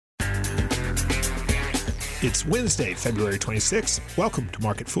It's Wednesday, February 26th. Welcome to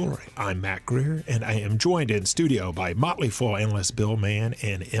Market Foolery. I'm Matt Greer, and I am joined in studio by Motley Fool analyst Bill Mann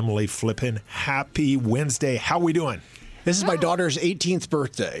and Emily Flippen. Happy Wednesday. How are we doing? This is my daughter's 18th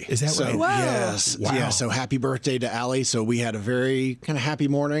birthday. Is that right? Whoa. Yes. Wow. Yeah, so happy birthday to Allie. So we had a very kind of happy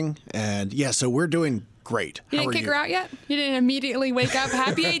morning. And yeah, so we're doing great. You didn't kick her out yet? You didn't immediately wake up,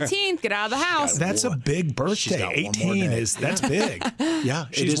 happy 18th, get out of the house. That's a big birthday. 18 that's big. Yeah,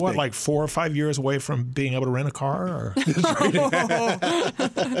 she's it is what, big. like 4 or 5 years away from being able to rent a car? Or? I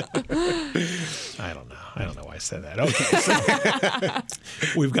don't know. I don't know why I said that. Okay,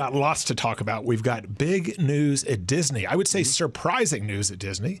 so we've got lots to talk about. We've got big news at Disney. I would say surprising news at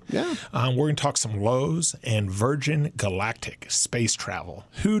Disney. Yeah. We're going to talk some Lowe's and Virgin Galactic space travel.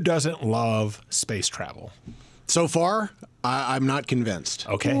 Who doesn't love space travel? So far, I'm not convinced.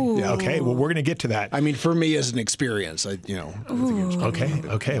 Okay. Yeah, okay. Well, we're going to get to that. I mean, for me as an experience, I don't think it's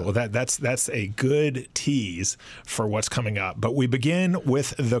Okay. Well, that's a good tease for what's coming up. But we begin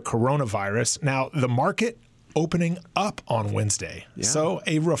with the coronavirus. Now, the market opening up on Wednesday. Yeah. So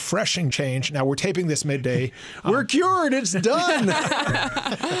a refreshing change. Now, we're taping this midday. We're cured. It's done.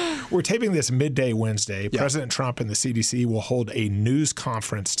 We're taping this midday Wednesday. Yeah. President Trump and the CDC will hold a news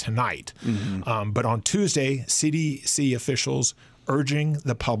conference tonight. Mm-hmm. But on Tuesday, CDC officials urging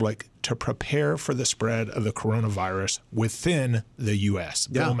the public to prepare for the spread of the coronavirus within the U.S.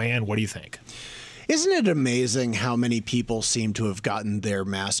 Yeah. Bill Mann, what do you think? Isn't it amazing how many people seem to have gotten their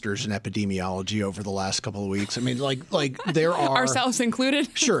masters in epidemiology over the last couple of weeks? I mean, like there are ourselves included.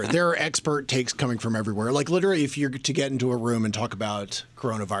 Sure, there are expert takes coming from everywhere. Like literally, if you're to get into a room and talk about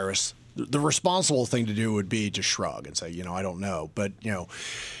coronavirus, the responsible thing to do would be to shrug and say, I don't know. But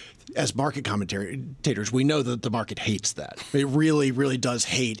as market commentators, we know that the market hates that. It really, really does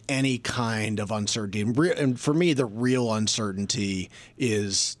hate any kind of uncertainty. And for me, the real uncertainty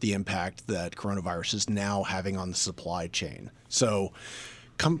is the impact that coronavirus is now having on the supply chain. So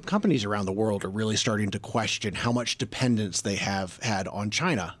companies around the world are really starting to question how much dependence they have had on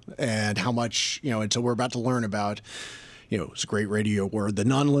China and how much, and so we're about to learn about it's a great radio word, the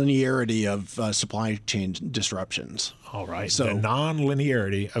nonlinearity of supply chain disruptions. All right. So the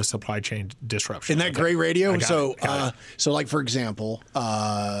nonlinearity of supply chain disruption. Isn't that great radio? So like, for example,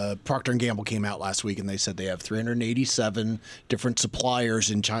 Procter & Gamble came out last week and they said they have 387 different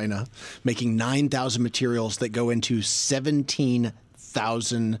suppliers in China making 9,000 materials that go into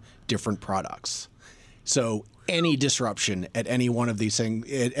 17,000 different products. So any disruption at any one of these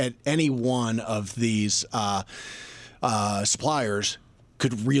things, at any one of these suppliers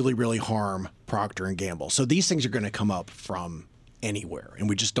could really, really harm Procter & Gamble. So these things are going to come up from anywhere, and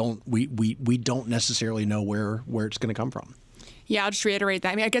we just don't we don't necessarily know where it's going to come from. Yeah, I'll just reiterate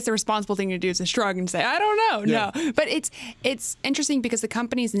that. I mean, I guess the responsible thing to do is to shrug and say, I don't know. Yeah. No. But it's interesting because the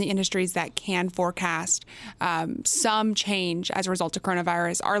companies in the industries that can forecast some change as a result of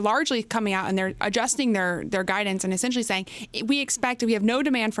coronavirus are largely coming out and they're adjusting their guidance and essentially saying, we have no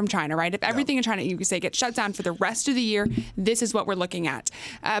demand from China, right? If everything in China, you could say, gets shut down for the rest of the year, this is what we're looking at.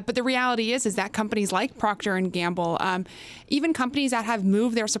 But the reality is that companies like Procter & Gamble, even companies that have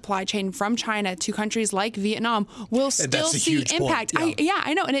moved their supply chain from China to countries like Vietnam will still see impact.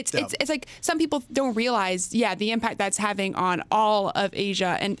 I know. And it's like some people don't realize, the impact that's having on all of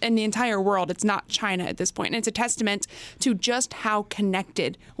Asia and the entire world. It's not China at this point. And it's a testament to just how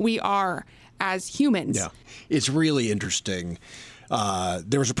connected we are as humans. Yeah, it's really interesting.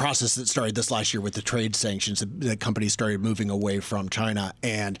 There was a process that started this last year with the trade sanctions that companies started moving away from China,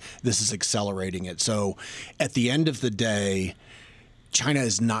 and this is accelerating it. So at the end of the day, China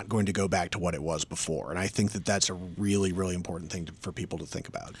is not going to go back to what it was before. And I think that that's a really, really important thing for people to think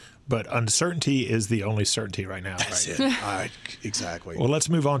about. But uncertainty is the only certainty right now. That's right? Exactly. Well, let's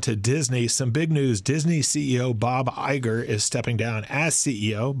move on to Disney. Some big news. Disney CEO Bob Iger is stepping down as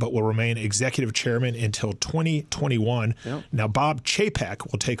CEO, but will remain executive chairman until 2021. Yep. Now, Bob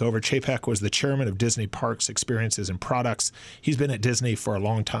Chapek will take over. Chapek was the chairman of Disney Parks, Experiences, and Products. He's been at Disney for a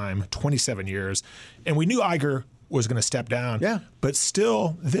long time, 27 years. And we knew Iger was going to step down. Yeah. But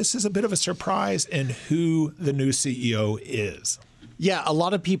still, this is a bit of a surprise in who the new CEO is. Yeah, a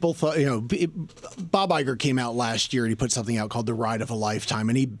lot of people thought, Bob Iger came out last year and he put something out called The Ride of a Lifetime,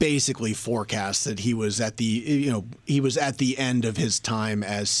 and he basically forecast that he was at the end of his time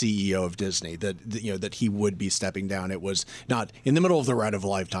as CEO of Disney, that he would be stepping down. It was not in the middle of the ride of a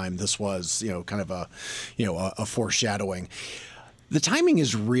lifetime. This was, kind of a foreshadowing. The timing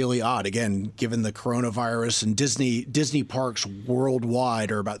is really odd, again, given the coronavirus, and Disney parks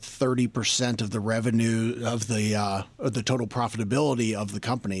worldwide are about 30% of the revenue of the total profitability of the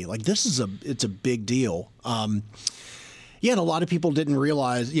company. Like, it's a big deal. Yeah, and a lot of people didn't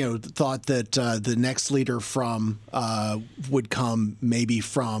realize, thought that the next leader would come maybe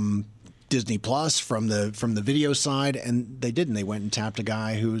from Disney Plus, from the video side, and they didn't. They went and tapped a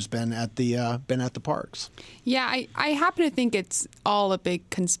guy who's been at the parks. Yeah, I happen to think it's all a big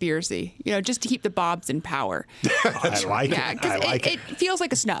conspiracy, just to keep the Bobs in power. I like yeah, it. because it feels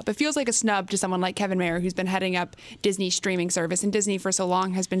like a snub. It feels like a snub to someone like Kevin Mayer, who's been heading up Disney's streaming service. And Disney for so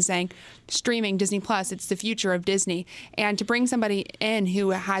long has been saying, streaming, Disney Plus, it's the future of Disney. And to bring somebody in who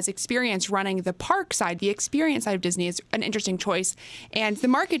has experience running the park side, the experience side of Disney, is an interesting choice. And the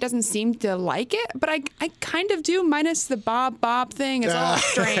market doesn't seem to like it, but I kind of do, minus the Bob thing. It's all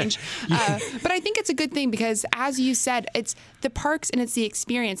strange. But I think it's a good thing because, as you said, it's the parks and it's the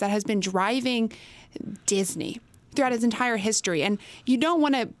experience that has been driving Disney throughout its entire history. And you don't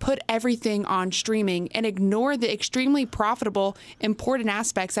want to put everything on streaming and ignore the extremely profitable, important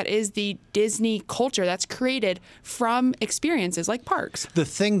aspects that is the Disney culture that's created from experiences like parks. The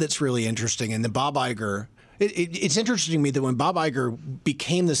thing that's really interesting, and the Bob Iger, it's interesting to me that when Bob Iger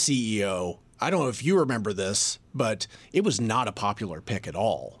became the CEO, I don't know if you remember this, but it was not a popular pick at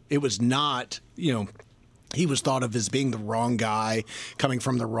all. It was not, he was thought of as being the wrong guy, coming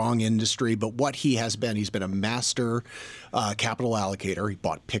from the wrong industry. But what he has been, he's been a master capital allocator. He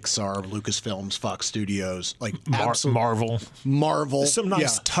bought Pixar, Lucasfilms, Fox Studios, like Marvel. Some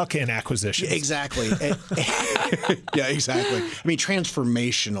nice tuck-in acquisitions. Exactly. Yeah, exactly. I mean,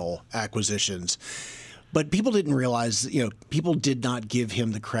 transformational acquisitions. But people didn't realize, people did not give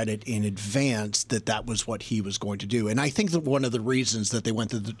him the credit in advance that was what he was going to do. And I think that one of the reasons that they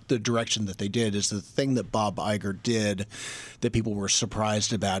went the direction that they did is the thing that Bob Iger did that people were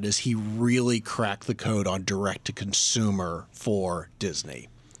surprised about is he really cracked the code on direct-to-consumer for Disney.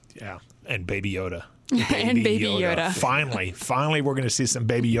 Yeah, and Baby Yoda. And Baby Yoda. Finally, we're going to see some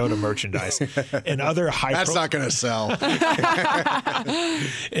Baby Yoda merchandise. In other That's not going to sell.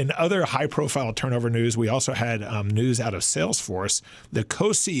 In other high-profile turnover news, we also had news out of Salesforce. The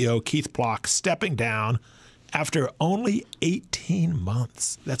co-CEO, Keith Block, stepping down after only 18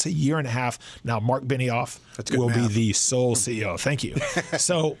 months. That's a year and a half. Now, Mark Benioff will be the sole CEO. Thank you.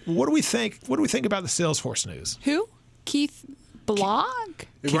 So what do we think? What do we think about the Salesforce news? Who? Keith Block?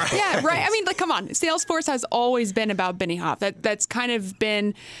 Right. Yeah, right. I mean, come on. Salesforce has always been about Benioff. That's kind of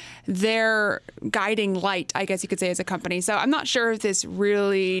been their guiding light, I guess you could say, as a company. So I'm not sure if this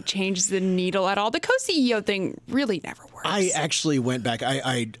really changes the needle at all. The co-CEO thing really never works. I actually went back.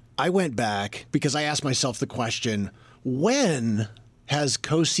 I went back because I asked myself the question, when has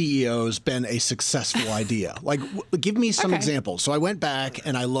co-CEOs been a successful idea? Like, give me some examples. So I went back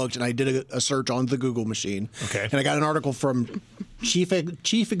and I looked and I did a search on the Google machine. Okay. And I got an article from Chief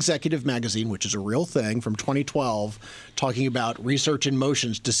Executive Magazine, which is a real thing, from 2012, talking about Research in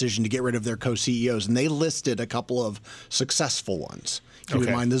Motion's decision to get rid of their co-CEOs. And they listed a couple of successful ones. Keep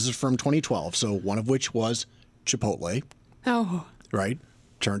in mind, this is from 2012. So one of which was Chipotle. Oh. Right?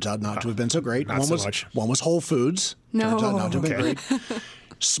 Turns out not to have been so great. Not so much. One was Whole Foods. No. Turns out not to have been great.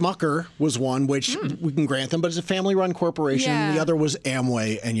 Smucker was one, which we can grant them, but it's a family-run corporation. Yeah. The other was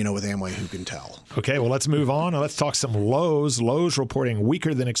Amway, and with Amway, who can tell? Okay, well, let's move on. Let's talk some Lowe's. Lowe's reporting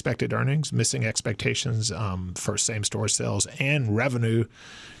weaker than expected earnings, missing expectations for same-store sales and revenue.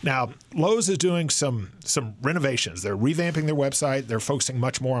 Now, Lowe's is doing some renovations. They're revamping their website. They're focusing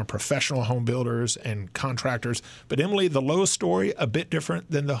much more on professional home builders and contractors. But Emily, the Lowe's story, a bit different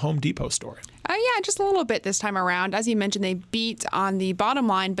than the Home Depot story. Yeah, just a little bit this time around. As you mentioned, they beat on the bottom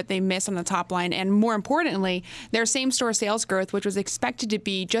line, but they missed on the top line. And more importantly, their same-store sales growth, which was expected to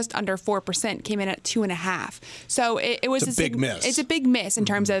be just under 4%, came in at 2.5%. So it was a big miss. It's a big miss in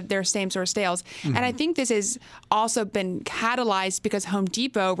terms of their same-store sales. And I think this has also been catalyzed because Home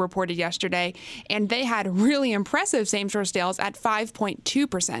Depot reported yesterday, and they had really impressive same-store sales at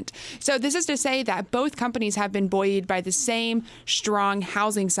 5.2%. So this is to say that both companies have been buoyed by the same strong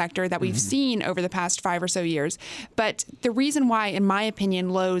housing sector that we've seen over the past 5 or so years. But the reason why, in my opinion,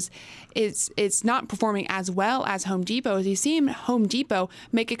 Lowe's is not performing as well as Home Depot is you've seen Home Depot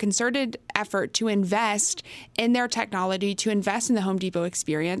make a concerted effort to invest in their technology, to invest in the Home Depot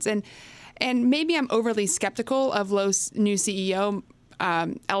experience. And maybe I'm overly skeptical of Lowe's new CEO,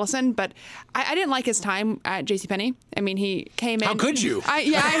 Ellison, but I didn't like his time at JCPenney. I mean, he came in. How could you?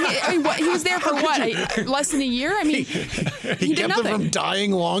 He was there for what? Less than a year? I mean, he did kept nothing. them from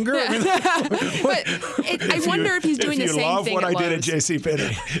dying longer? Yeah. I wonder if he's doing the same thing. If you love what I did at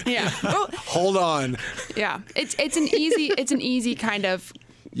JCPenney. Yeah. Well, hold on. Yeah. It's an easy kind of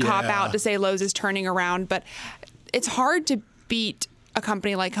cop out to say Lowe's is turning around, but it's hard to beat a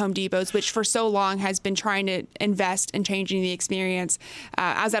company like Home Depot's, which for so long has been trying to invest in changing the experience.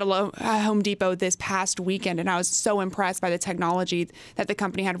 I was at a Home Depot this past weekend, and I was so impressed by the technology that the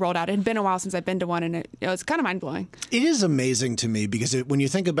company had rolled out. It had been a while since I've been to one, and it was kind of mind-blowing. It is amazing to me because when you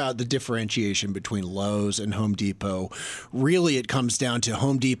think about the differentiation between Lowe's and Home Depot, really it comes down to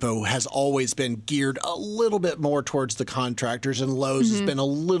Home Depot has always been geared a little bit more towards the contractors, and Lowe's has been a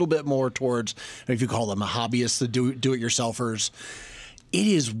little bit more towards, if you call them a hobbyist, the do-it-yourselfers. It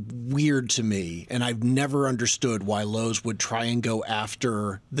is weird to me, and I've never understood why Lowe's would try and go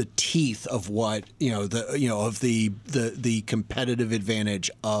after the teeth of what the competitive advantage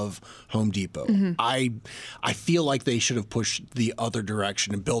of Home Depot. I feel like they should have pushed the other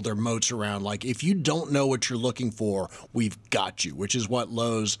direction and build their moats around. Like, if you don't know what you're looking for, we've got you, which is what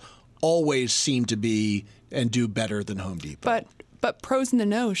Lowe's always seem to be and do better than Home Depot. But pros in the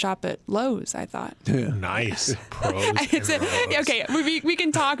know shop at Lowe's, I thought. Nice. Pros in the know. Okay, we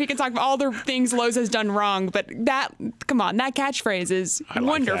can talk about all the things Lowe's has done wrong, but that catchphrase is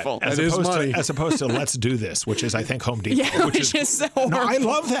wonderful. As opposed to let's do this, which is, I think, Home Depot. Yeah, which is so horrible. No, I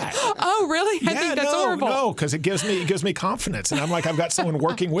love that. Oh, really? I think that's horrible. No, because it gives me confidence, and I'm like, I've got someone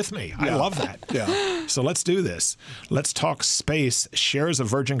working with me. I love that. Yeah. So let's do this. Let's talk space. Shares of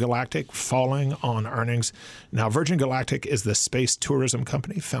Virgin Galactic falling on earnings. Now, Virgin Galactic is the space tourism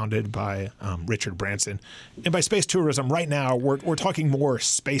company founded by Richard Branson. And by space tourism, right now, we're talking more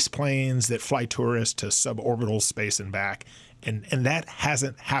space planes that fly tourists to suborbital space and back. And that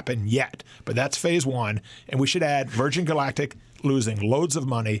hasn't happened yet. But that's phase one. And we should add Virgin Galactic losing loads of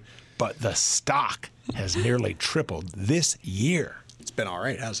money, but the stock has nearly tripled this year. It's been all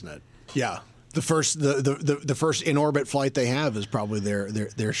right, hasn't it? Yeah. The first in orbit flight they have is probably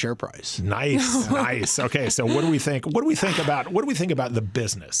their share price. Nice. Okay, so what do we think? What do we think about the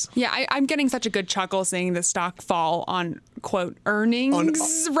business? Yeah, I'm getting such a good chuckle seeing the stock fall on quote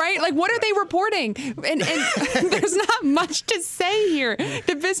earnings, right? Like, what are they reporting? And there's not much to say here.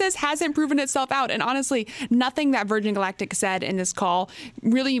 The business hasn't proven itself out, and honestly, nothing that Virgin Galactic said in this call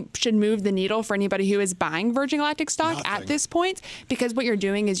really should move the needle for anybody who is buying Virgin Galactic stock at this point, because what you're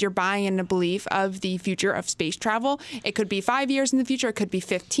doing is you're buying in a belief of the future of space travel. It could be 5 years in the future. It could be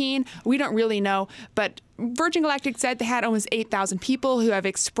 15. We don't really know. But Virgin Galactic said they had almost 8,000 people who have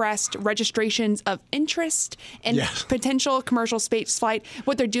expressed registrations of interest in potential commercial space flight.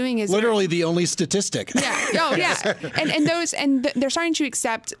 What they're doing is literally the only statistic. Yeah. Oh, yeah. And they're starting to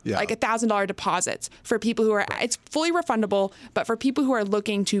accept like $1,000 deposits for people who are. It's fully refundable, but for people who are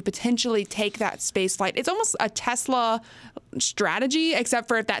looking to potentially take that space flight, it's almost a Tesla strategy, except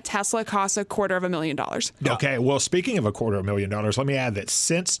for if that Tesla costs $250,000. Okay. Well, speaking of $250,000, let me add that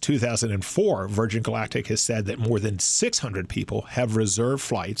since 2004, Virgin Galactic has said that more than 600 people have reserved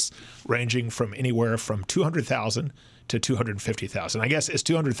flights ranging from anywhere from 200,000 to 250,000. I guess it's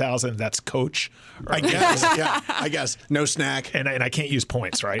 200,000. That's coach. I guess. Yeah. I guess no snack. And I can't use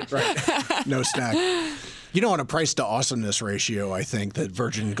points, right? Right. No snack. You know, on a price to awesomeness ratio, I think that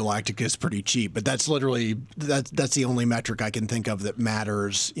Virgin Galactic is pretty cheap, but that's literally that's the only metric I can think of that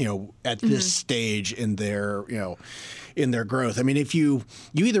matters, at this stage in their, in their growth. I mean, if you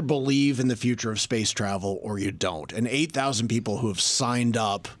either believe in the future of space travel or you don't. And 8,000 people who have signed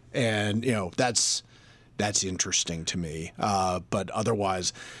up, and that's interesting to me. But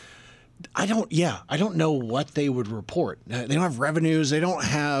otherwise, I don't know what they would report. They don't have revenues. They don't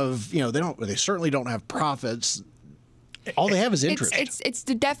have, they certainly don't have profits. All they have is interest. It's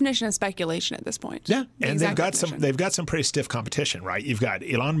the definition of speculation at this point. Yeah, and they've got some pretty stiff competition, right? You've got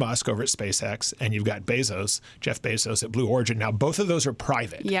Elon Musk over at SpaceX, and you've got Jeff Bezos at Blue Origin. Now, both of those are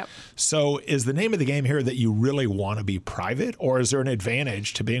private. Yep. So, is the name of the game here that you really want to be private, or is there an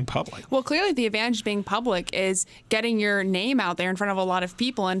advantage to being public? Well, clearly the advantage to being public is getting your name out there in front of a lot of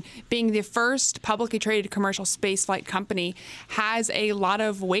people, and being the first publicly traded commercial spaceflight company has a lot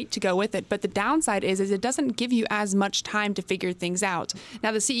of weight to go with it. But the downside is it doesn't give you as much time to figure things out.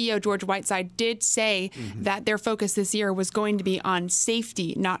 Now, the CEO, George Whiteside, did say that their focus this year was going to be on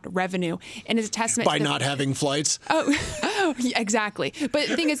safety, not revenue. And it's a testament by not having flights. Oh, exactly. But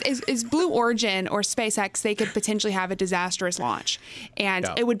the thing is Blue Origin or SpaceX, they could potentially have a disastrous launch. And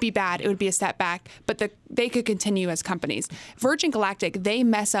it would be bad. It would be a setback. But they could continue as companies. Virgin Galactic, they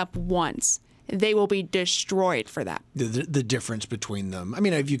mess up once, they will be destroyed for that. The difference between them. I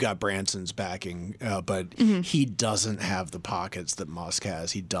mean, if you got Branson's backing, but he doesn't have the pockets that Musk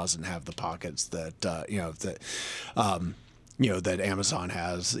has. He doesn't have the pockets that that Amazon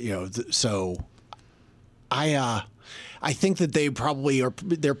has. So I think that they probably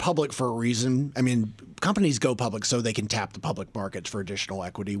they're public for a reason. I mean, companies go public so they can tap the public markets for additional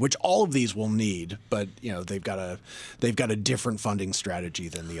equity, which all of these will need. But they've got a different funding strategy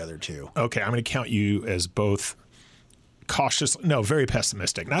than the other two. Okay, I'm going to count you as both very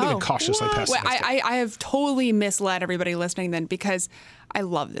pessimistic. Not even cautiously pessimistic. Wait, I have totally misled everybody listening then, because I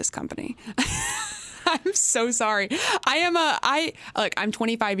love this company. I'm so sorry. I'm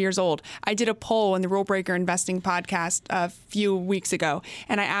 25 years old. I did a poll in the Rule Breaker Investing podcast a few weeks ago,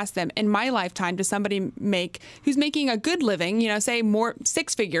 and I asked them, in my lifetime, does somebody who's making a good living, say more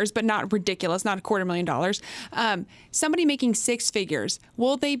 6 figures, but not ridiculous, not $250,000, somebody making 6 figures,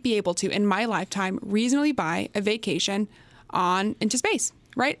 will they be able to, in my lifetime, reasonably buy a vacation into space?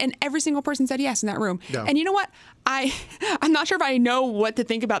 Right? And every single person said yes in that room. Yeah. And you know what? I'm not sure if I know what to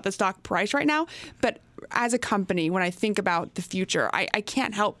think about the stock price right now, but as a company, when I think about the future, I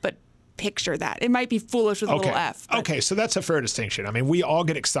can't help but picture that. It might be foolish with a little f. Okay, so that's a fair distinction. I mean, we all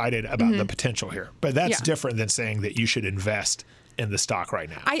get excited about the potential here, but that's different than saying that you should invest in the stock right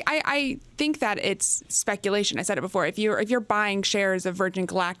now. I think that it's speculation. I said it before. If you're buying shares of Virgin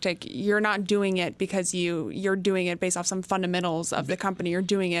Galactic, you're not doing it because you're doing it based off some fundamentals of the company. You're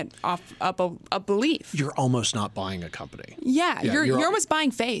doing it off a belief. You're almost not buying a company. Yeah, you're almost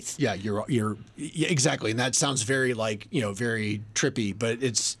buying faith. Yeah, you're exactly, and that sounds very very trippy, but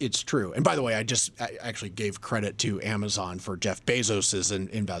it's true. And by the way, I actually gave credit to Amazon for Jeff Bezos's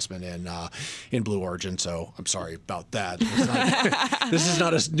investment in Blue Origin. So I'm sorry about that. This is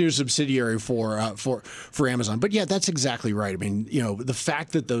not a new subsidiary for Amazon. But yeah, that's exactly right. I mean, the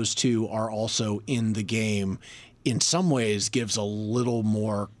fact that those two are also in the game in some ways gives a little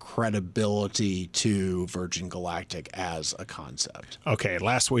more credibility to Virgin Galactic as a concept. Okay,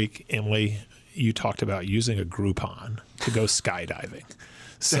 last week, Emily, you talked about using a Groupon to go skydiving.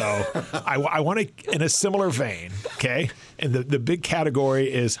 So I want to, in a similar vein, okay, and the big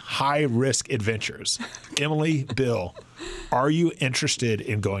category is high-risk adventures. Emily, Bill, are you interested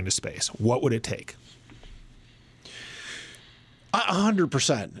in going to space? What would it take?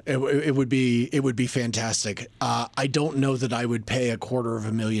 100%. It would be fantastic. I don't know that I would pay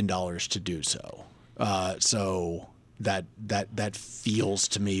 $250,000 to do so. So that feels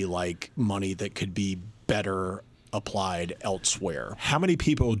to me like money that could be better applied elsewhere. How many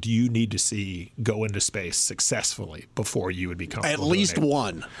people do you need to see go into space successfully before you would be comfortable? At least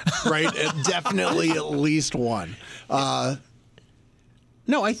one, right? Definitely at least one. No,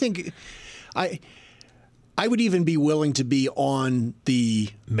 I think I would even be willing to be on the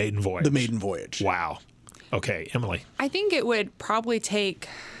maiden voyage. The maiden voyage. Wow. Okay, Emily. I think it would probably take,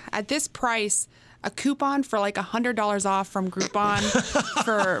 at this price, a coupon for like $100 off from Groupon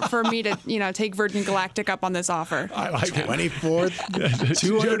for me to take Virgin Galactic up on this offer. I like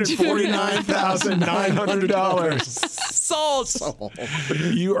 $249,900. Sold.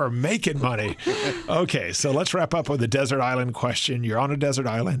 You are making money. Okay, so let's wrap up with the desert island question. You're on a desert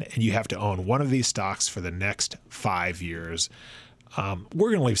island and you have to own one of these stocks for the next 5 years. We're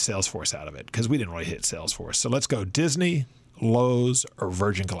going to leave Salesforce out of it because we didn't really hit Salesforce. So let's go Disney, Lowe's, or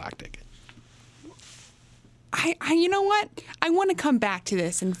Virgin Galactic. You know what? I want to come back to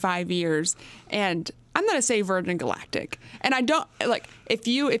this in 5 years, and I'm going to say Virgin Galactic. And I don't if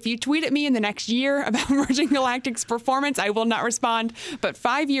you tweet at me in the next year about Virgin Galactic's performance, I will not respond. But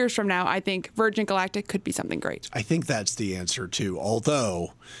 5 years from now, I think Virgin Galactic could be something great. I think that's the answer too.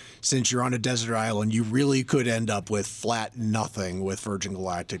 Although, since you're on a desert island, you really could end up with flat nothing with Virgin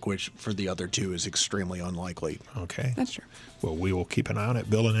Galactic, which for the other two is extremely unlikely. Okay. That's true. Well, we will keep an eye on it.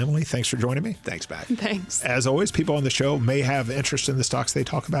 Bill and Emily, thanks for joining me. Thanks, Matt. Thanks. As always, people on the show may have interest in the stocks they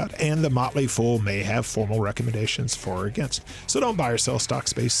talk about, and the Motley Fool may have formal recommendations for or against. So don't buy or sell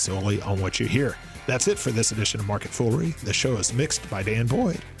stocks based solely on what you hear. That's it for this edition of Market Foolery. The show is mixed by Dan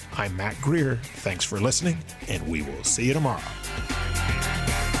Boyd. I'm Matt Greer. Thanks for listening, and we will see you tomorrow.